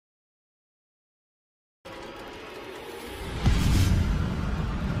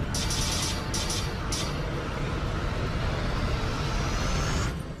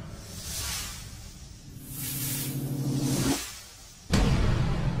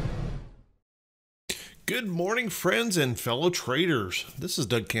Good morning, friends and fellow traders. This is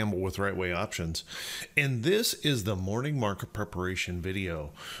Doug Campbell with Right Way Options, and this is the morning market preparation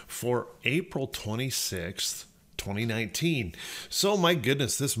video for April 26th, 2019. So my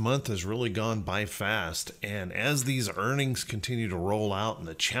goodness, this month has really gone by fast, and as these earnings continue to roll out and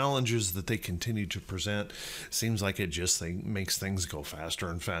the challenges that they continue to present, seems like it just makes things go faster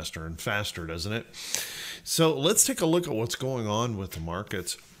and faster and faster, doesn't it? So let's take a look at what's going on with the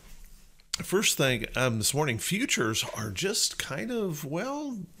markets. First thing, this morning, futures are just kind of,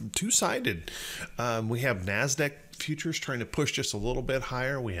 well, two-sided. We have NASDAQ futures trying to push just a little bit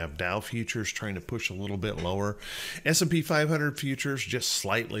higher. We have Dow futures trying to push a little bit lower. S&P 500 futures just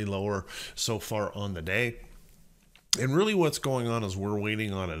slightly lower so far on the day. And really what's going on is we're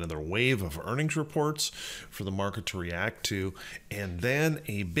waiting on another wave of earnings reports for the market to react to, and then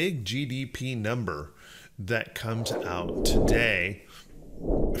a big GDP number that comes out today.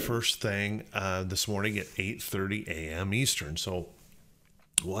 First thing this morning at 8:30 a.m. Eastern. So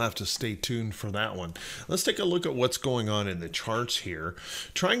we'll have to stay tuned for that one. Let's take a look at what's going on in the charts here.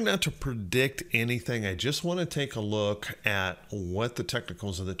 Trying not to predict anything. I just want to take a look at what the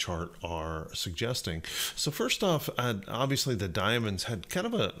technicals of the chart are suggesting. So first off, obviously the diamonds had kind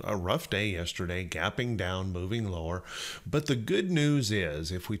of a rough day yesterday, gapping down, moving lower. But the good news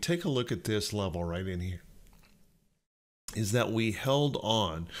is, if we take a look at this level right in here, is that we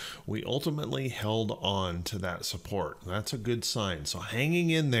ultimately held on to that support. That's a good sign. So hanging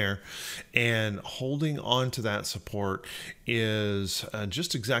in there and holding on to that support is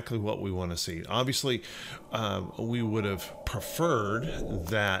just exactly what we want to see. Obviously, we would have preferred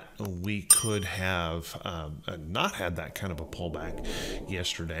that we could have not had that kind of a pullback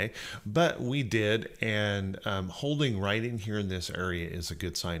yesterday, but we did, and holding right in here in this area is a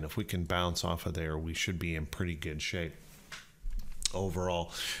good sign. If we can bounce off of there, we should be in pretty good shape overall.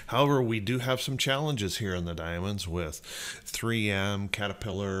 However, we do have some challenges here in the diamonds with 3M,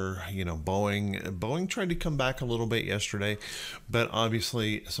 Caterpillar, Boeing. Boeing tried to come back a little bit yesterday, but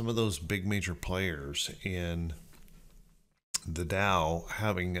obviously some of those big major players in the Dow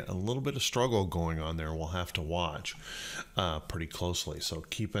having a little bit of struggle going on there. We'll have to watch pretty closely. So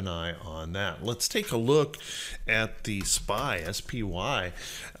keep an eye on that. Let's take a look at the SPY,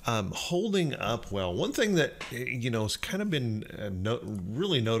 holding up well. One thing that, has kind of been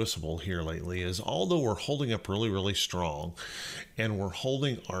really noticeable here lately is, although we're holding up really, really strong and we're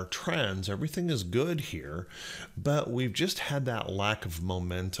holding our trends, everything is good here, but we've just had that lack of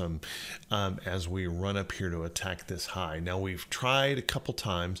momentum as we run up here to attack this high. Now, we've tried a couple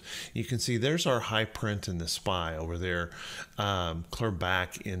times. You can see there's our high print in the SPY over there, clear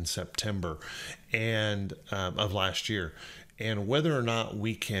back in September and of last year. And whether or not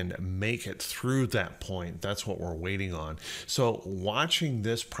we can make it through that point, that's what we're waiting on. So watching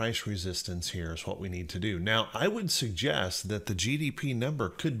this price resistance here is what we need to do. Now, I would suggest that the GDP number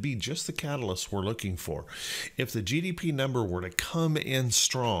could be just the catalyst we're looking for. If the GDP number were to come in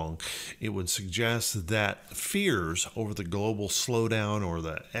strong, it would suggest that fears over the global slowdown or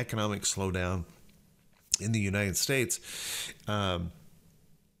the economic slowdown in the United States,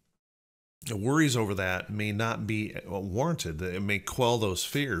 worries over that may not be warranted. It may quell those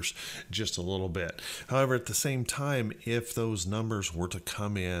fears just a little bit. However, at the same time, if those numbers were to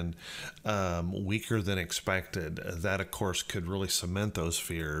come in weaker than expected, that of course could really cement those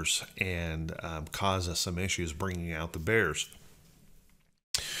fears and cause us some issues, bringing out the bears.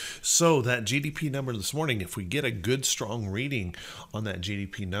 So that GDP number this morning, if we get a good strong reading on that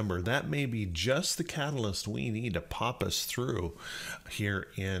GDP number, that may be just the catalyst we need to pop us through here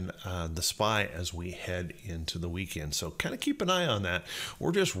in the SPY as we head into the weekend. So kind of keep an eye on that.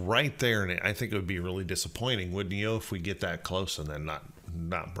 We're just right there, and I think it would be really disappointing, wouldn't you, if we get that close and then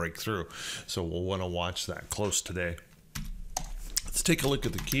not break through. So we'll want to watch that close today. Let's take a look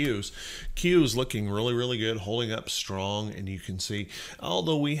at the Qs. Qs looking really, really good, holding up strong, and you can see,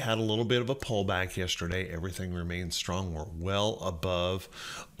 although we had a little bit of a pullback yesterday, everything remains strong. We're well above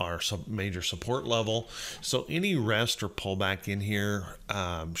our major support level, so any rest or pullback in here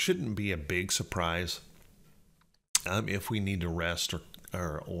shouldn't be a big surprise. If we need to rest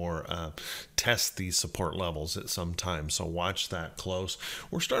or test these support levels at some time. So watch that close.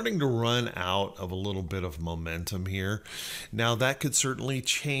 We're starting to run out of a little bit of momentum here. Now, that could certainly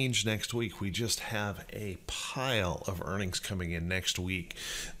change next week. We just have a pile of earnings coming in next week.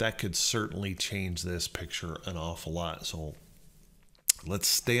 That could certainly change this picture an awful lot. So let's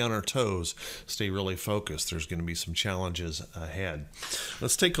stay on our toes, stay really focused. There's going to be some challenges ahead.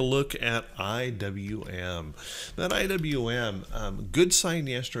 Let's take a look at IWM. That IWM, good sign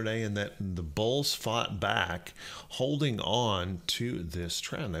yesterday in that the bulls fought back, holding on to this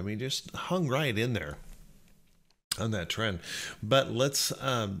trend. I mean, just hung right in there. on that trend. But let's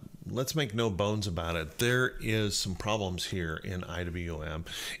make no bones about it. There is some problems here in IWM.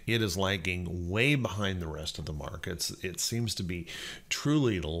 It is lagging way behind the rest of the markets. It seems to be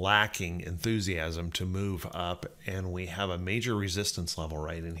truly lacking enthusiasm to move up, and we have a major resistance level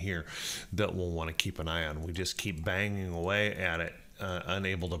right in here that we'll want to keep an eye on. We just keep banging away at it,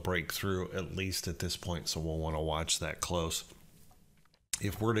 unable to break through, at least at this point, so we'll want to watch that close.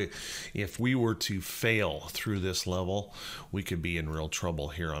 If we were to fail through this level, we could be in real trouble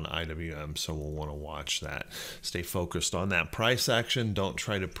here on IWM, so we'll want to watch that. Stay focused on that price action. Don't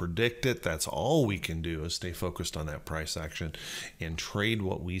try to predict it. That's all we can do, is stay focused on that price action and trade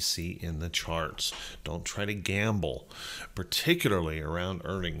what we see in the charts. Don't try to gamble, particularly around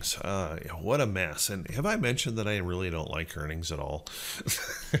earnings. What a mess. And have I mentioned that I really don't like earnings at all?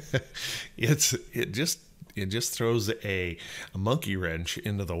 It just throws a monkey wrench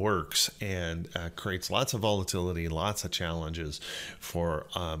into the works and creates lots of volatility, lots of challenges for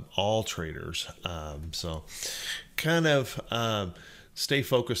all traders. So kind of stay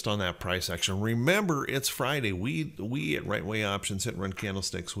focused on that price action. Remember, it's Friday. We at Right Way Options Hit and Run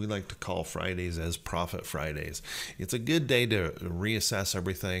Candlesticks, we like to call Fridays as Profit Fridays. It's a good day to reassess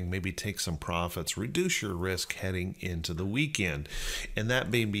everything, maybe take some profits, reduce your risk heading into the weekend. And that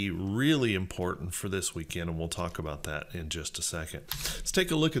may be really important for this weekend, and we'll talk about that in just a second. Let's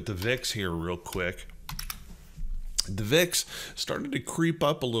take a look at the VIX here real quick. The VIX started to creep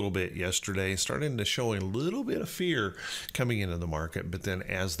up a little bit yesterday, starting to show a little bit of fear coming into the market. But then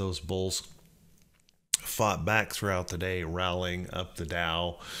as those bulls fought back throughout the day, rallying up the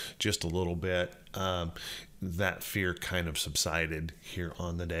Dow just a little bit, that fear kind of subsided here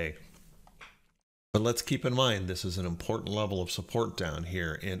on the day. But let's keep in mind, this is an important level of support down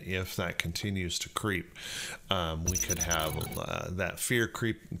here, and if that continues to creep, we could have that fear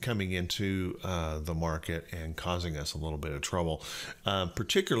creep coming into the market and causing us a little bit of trouble,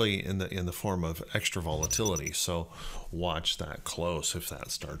 particularly in the form of extra volatility. So watch that close if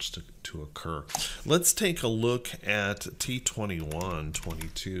that starts to occur. Let's take a look at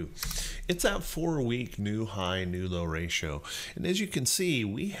T21.22. It's that 4-week new high, new low ratio. And as you can see,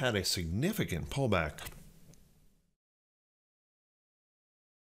 we had a significant pullback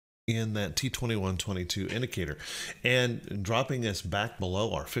in that T21.22 indicator and dropping us back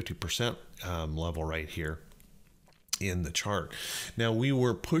below our 50% level right here in the chart. Now, we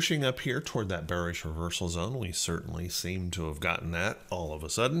were pushing up here toward that bearish reversal zone. We certainly seem to have gotten that all of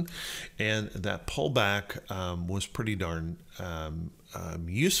a sudden, and that pullback was pretty darn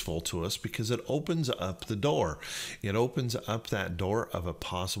useful to us because it opens up the door. It opens up that door of a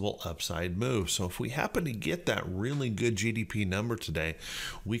possible upside move. So if we happen to get that really good GDP number today,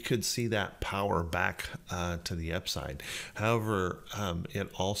 we could see that power back to the upside. However,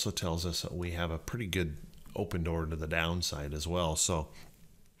 it also tells us that we have a pretty good open door to the downside as well. So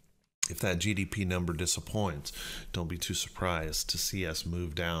if that GDP number disappoints, don't be too surprised to see us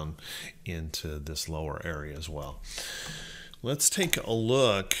move down into this lower area as well. Let's take a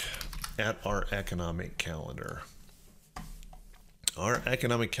look at our economic calendar. Our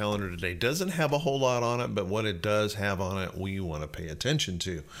economic calendar today doesn't have a whole lot on it, but what it does have on it, we want to pay attention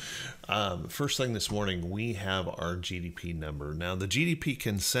to. First thing this morning, we have our GDP number. Now, the GDP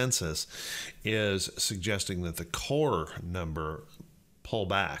consensus is suggesting that the core number pull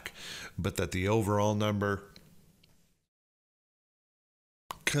back, but that the overall number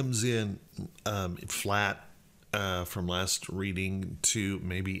comes in flat from last reading to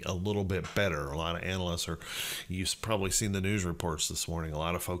maybe a little bit better. A lot of analysts you've probably seen the news reports this morning. A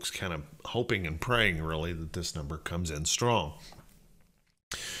lot of folks kind of hoping and praying really that this number comes in strong.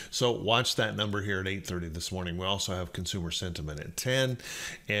 So watch that number here at 8:30 this morning. We also have consumer sentiment at 10,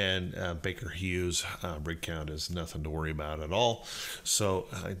 and Baker Hughes rig count is nothing to worry about at all. So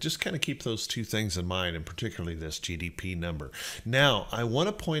just kind of keep those two things in mind, and particularly this GDP number. Now, I want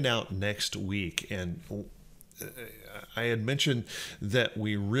to point out next week, and I had mentioned that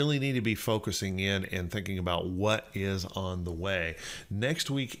we really need to be focusing in and thinking about what is on the way. Next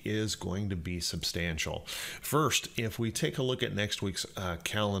week is going to be substantial. First, if we take a look at next week's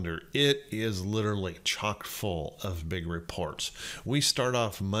calendar, it is literally chock full of big reports. We start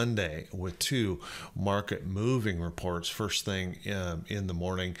off Monday with 2 market moving reports first thing in the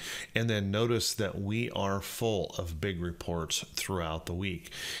morning, and then notice that we are full of big reports throughout the week.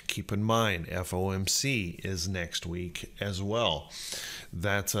 Keep in mind, FOMC is next week. week as well.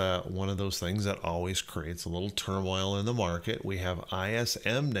 That's one of those things that always creates a little turmoil in the market. We have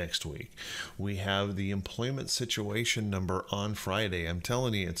ISM next week. We have the employment situation number on Friday. I'm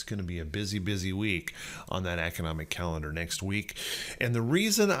telling you, it's going to be a busy, busy week on that economic calendar next week. And the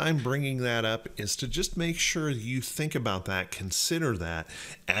reason I'm bringing that up is to just make sure you think about that, consider that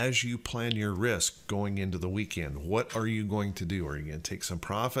as you plan your risk going into the weekend. What are you going to do? Are you going to take some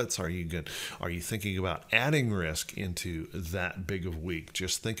profits? Are you thinking about adding risk into that big of week?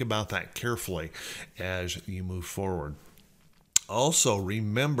 Just think about that carefully as you move forward. Also,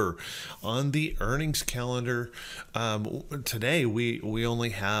 remember on the earnings calendar, today we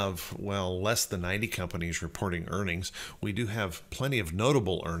only have, well, less than 90 companies reporting earnings. We do have plenty of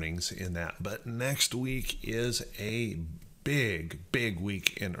notable earnings in that, but next week is a big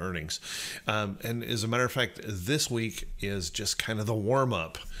week in earnings. And as a matter of fact, this week is just kind of the warm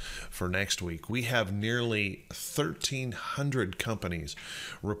up for next week. We have nearly 1,300 companies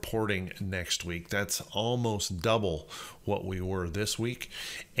reporting next week. That's almost double what we were this week.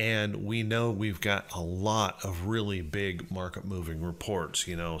 And we know we've got a lot of really big market moving reports,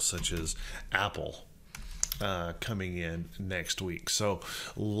 such as Apple, coming in next week. So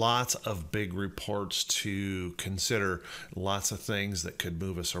lots of big reports to consider, lots of things that could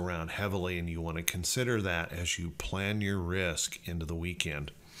move us around heavily, and you want to consider that as you plan your risk into the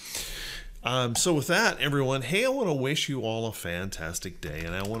weekend. So with that, everyone, hey, I want to wish you all a fantastic day,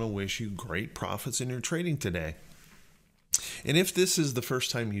 and I want to wish you great profits in your trading today. And if this is the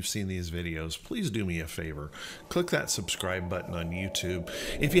first time you've seen these videos, please do me a favor. Click that subscribe button on YouTube.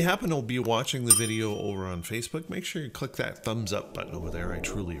 If you happen to be watching the video over on Facebook, make sure you click that thumbs up button over there. I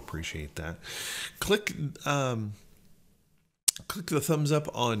truly appreciate that. Click the thumbs up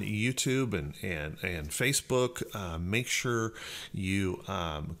on YouTube and Facebook. Make sure you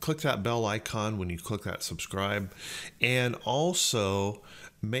click that bell icon when you click that subscribe. And also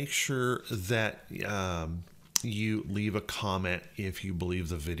make sure that you leave a comment if you believe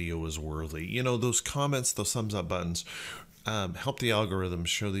the video is worthy. Those comments, those thumbs up buttons, help the algorithm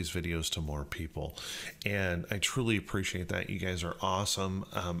show these videos to more people, and I truly appreciate that. You guys are awesome.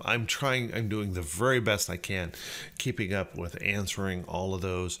 I'm doing the very best I can keeping up with answering all of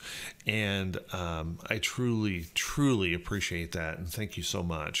those, and I truly appreciate that, and thank you so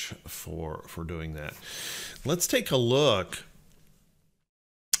much for doing that. Let's take a look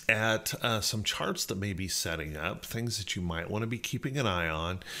at some charts that may be setting up, things that you might want to be keeping an eye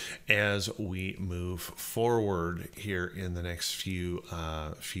on as we move forward here in the next few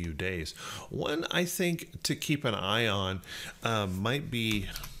days. One I think to keep an eye on might be,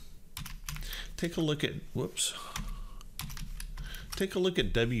 take a look at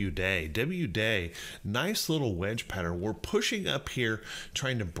W-Day. W-Day, nice little wedge pattern. We're pushing up here,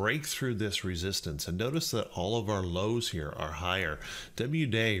 trying to break through this resistance. And notice that all of our lows here are higher.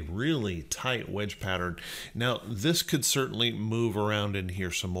 W-Day, really tight wedge pattern. Now, this could certainly move around in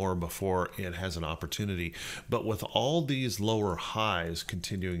here some more before it has an opportunity. But with all these lower highs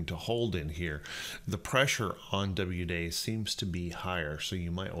continuing to hold in here, the pressure on W-Day seems to be higher. So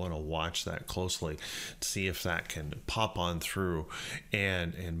you might want to watch that closely to see if that can pop on through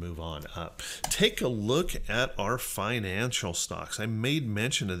and move on up. Take a look at our financial stocks. I made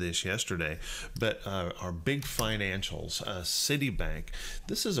mention of this yesterday, but our big financials, Citibank,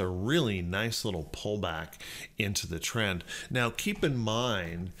 this is a really nice little pullback into the trend. Now, keep in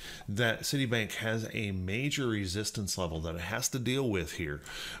mind that Citibank has a major resistance level that it has to deal with here,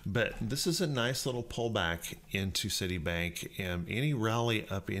 but this is a nice little pullback into Citibank, and any rally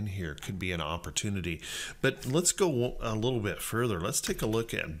up in here could be an opportunity. But let's go a little bit further. Let's take a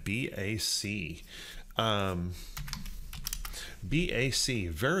look at BAC. BAC,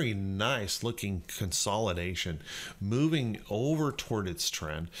 very nice looking consolidation, moving over toward its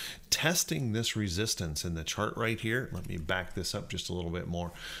trend, testing this resistance in the chart right here. Let me back this up just a little bit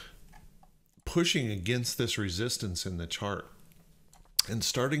more. Pushing against this resistance in the chart and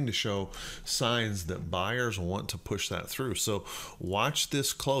starting to show signs that buyers want to push that through. So watch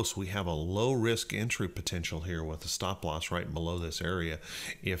this close. We have a low risk entry potential here with a stop loss right below this area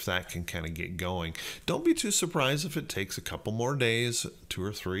if that can kind of get going. Don't be too surprised if it takes a couple more days, 2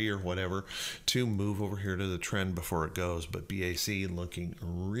 or 3 or whatever, to move over here to the trend before it goes. But BAC looking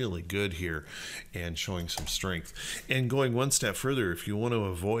really good here and showing some strength. And going one step further, if you want to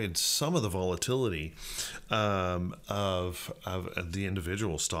avoid some of the volatility of the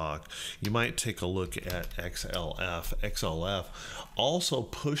individual stock, you might take a look at XLF also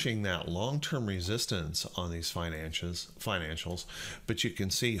pushing that long-term resistance on these financials, but you can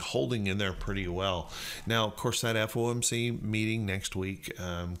see holding in there pretty well. Now, of course, that FOMC meeting next week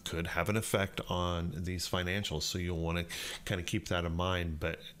could have an effect on these financials, so you'll want to kind of keep that in mind.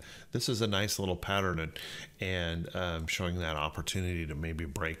 But this is a nice little pattern and showing that opportunity to maybe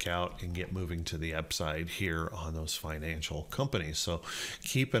break out and get moving to the upside here on those financial companies. So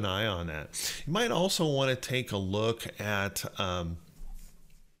keep an eye on that. You might also want to take a look at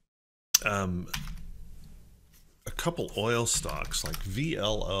a couple oil stocks like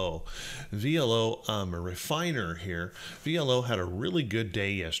VLO, a refiner here. VLO had a really good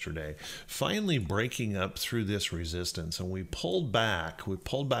day yesterday, finally breaking up through this resistance, and we pulled back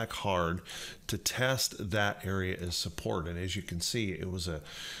hard to test that area as support. And as you can see, it was a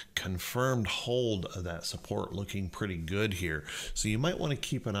confirmed hold of that support, looking pretty good here. So you might want to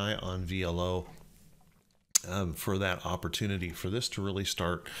keep an eye on VLO for that opportunity for this to really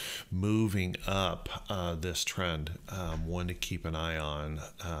start moving up this trend. One to keep an eye on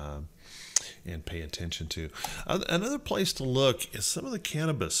and pay attention to. Another place to look is some of the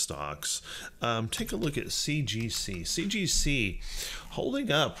cannabis stocks. Take a look at CGC. CGC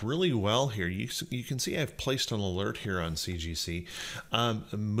holding up really well here. You can see I've placed an alert here on CGC,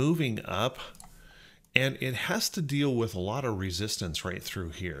 moving up. And it has to deal with a lot of resistance right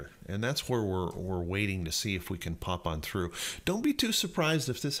through here. And that's where we're waiting to see if we can pop on through. Don't be too surprised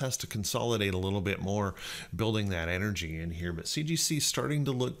if this has to consolidate a little bit more, building that energy in here. But CGC is starting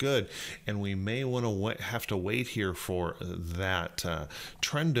to look good. And we may want to have to wait here for that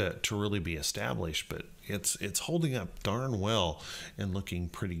trend to really be established. But it's holding up darn well and looking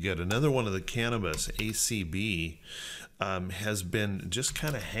pretty good. Another one of the cannabis, ACB, has been just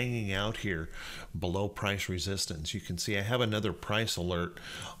kind of hanging out here below price resistance. You can see I have another price alert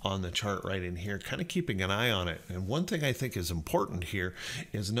on the chart right in here, kind of keeping an eye on it. And one thing I think is important here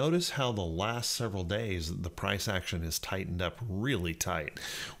is notice how the last several days the price action has tightened up really tight.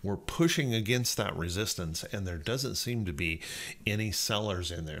 We're pushing against that resistance, and there doesn't seem to be any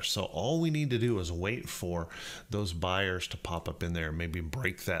sellers in there. So all we need to do is wait for those buyers to pop up in there, maybe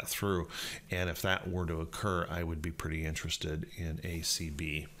break that through. And if that were to occur, I would be pretty interested in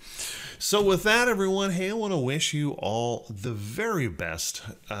ACB. So with that, everyone, hey, I want to wish you all the very best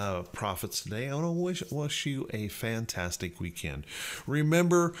profits today. I want to wish you a fantastic weekend.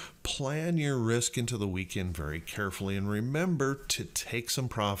 Remember, plan your risk into the weekend very carefully, and remember to take some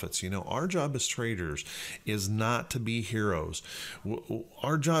profits. You know, our job as traders is not to be heroes.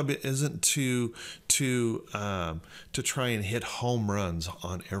 Our job isn't to try and hit home runs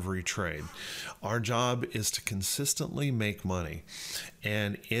on every trade. Our job is to consistently make money.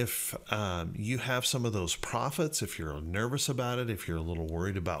 And if you have some of those profits, if you're nervous about it, if you're a little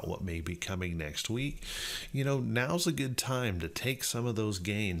worried about what may be coming next week, you know, now's a good time to take some of those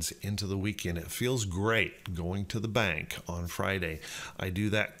gains into the weekend. It feels great going to the bank on Friday. I do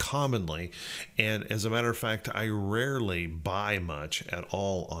that commonly. And as a matter of fact, I rarely buy much at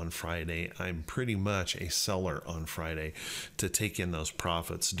all on Friday. I'm pretty much a seller on Friday to take in those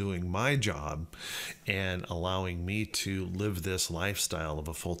profits, doing my job and allowing me to live this lifestyle of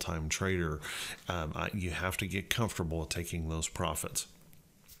a full-time trader. You have to get comfortable with taking those profits.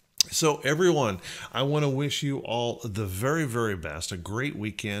 So everyone, I want to wish you all the very, very best, a great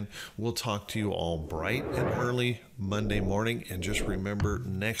weekend. We'll talk to you all bright and early Monday morning. And just remember,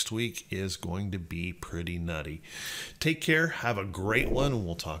 next week is going to be pretty nutty. Take care. Have a great one. And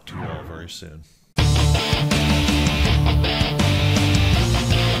we'll talk to you all very soon.